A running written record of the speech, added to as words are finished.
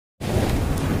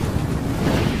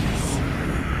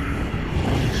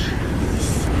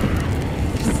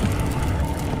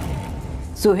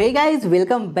So hey guys,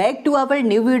 welcome back to our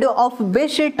new video of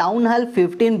best Town Hall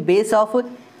 15 base of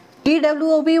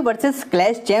TWOB versus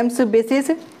Clash Champs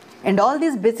bases. And all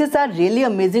these bases are really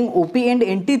amazing OP and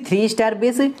anti 3-star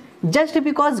base just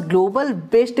because global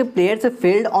best players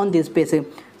failed on this base.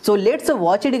 So let's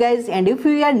watch it guys, and if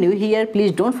you are new here,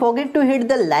 please don't forget to hit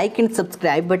the like and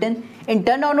subscribe button and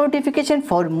turn on notification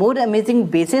for more amazing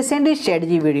bases and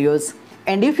strategy videos.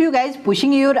 And if you guys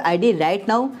pushing your ID right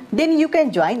now, then you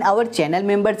can join our channel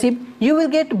membership. You will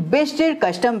get best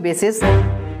custom bases.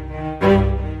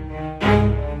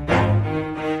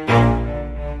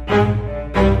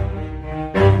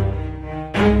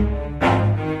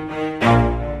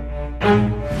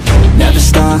 Never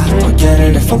stop, I'll get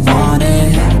it if I want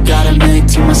it. Gotta make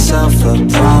to myself a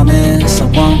promise. I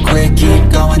won't quit,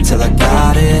 keep going till I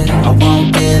got it. I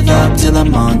won't give up till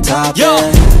I'm on top. Yo,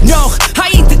 no,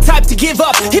 I ain't the type to give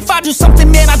up. If I do something,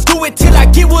 man, I do it till I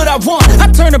get what I want. I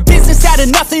turn a business out of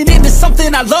nothing into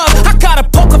something I love. I got a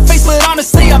poker face, but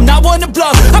honestly, I'm not one to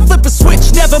bluff. I flip a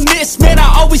switch, never miss, man,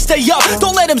 I always stay up.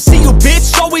 Don't let them see you,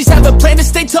 bitch, always have a plan to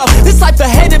stay tough. This life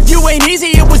ahead of you ain't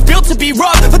easy, it was built to be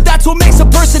rough. But that's what makes a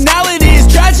personality,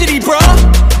 is tragedy,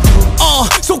 bruh.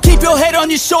 So keep your head on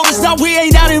your shoulders. Now we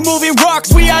ain't out here moving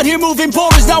rocks, we out here moving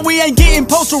boulders. Now we ain't getting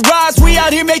posterized, we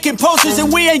out here making posters.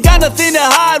 And we ain't got nothing to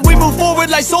hide, we move forward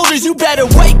like soldiers. You better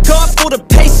wake up for the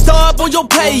pay stub, or you'll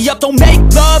pay up. Don't make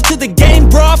love to the game,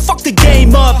 bruh, fuck the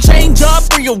game up. Change up,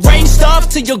 rearrange stuff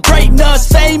to your greatness.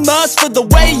 Famous for the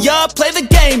way up, play the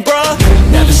game, bruh.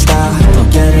 Never stop,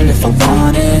 I'll get it if I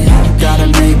want it. Gotta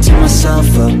make to myself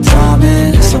a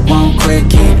promise. I won't quit,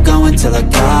 keep going till I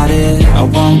got it. I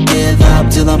won't give up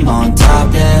till I'm on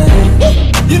top,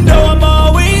 yeah. You know I'm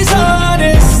always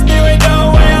honest, there ain't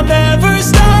no way I'm ever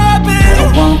stopping.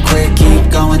 I won't quit,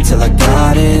 keep going till I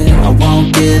got it. I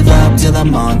won't give up till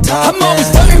I'm on top, I'm always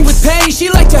flirting with pain, she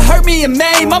like to hurt me and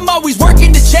maim. I'm always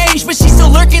working to change, but she's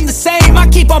still lurking the same. I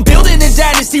keep on building a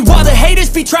dynasty while the haters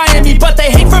be trying me. But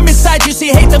they hate from inside, you see,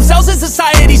 hate themselves in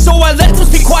society. So I let them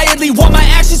speak quietly while my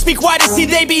actions speak wider. See,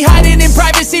 they be hiding in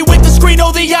privacy with the screen,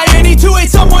 oh the irony. To hate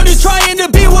someone who's trying to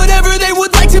be whatever they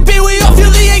would like to be. We all feel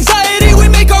the anxiety, we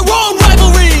make our own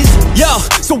rivalries. Yo,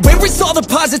 so where is all the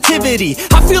positivity?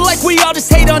 I feel like we all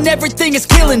just hate on everything, it's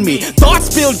killing me.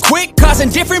 Thoughts build quick, causing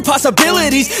different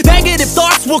possibilities. Negative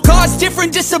thoughts will cause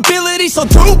different disabilities. So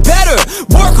do better,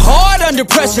 work hard under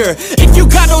pressure. If you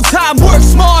got no time, work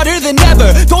smarter than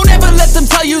ever. Don't ever let them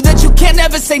tell you that you can't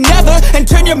never say never. And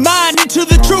turn your mind into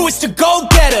the truest of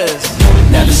go-getters.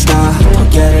 Never stop,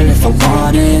 I'll get it if I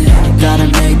want it. Gotta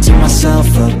make to myself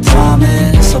a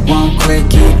promise. I won't quit,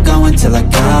 keep going till I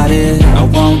got it. I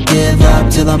won't give up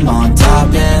till I'm on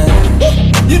top, yeah.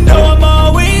 You know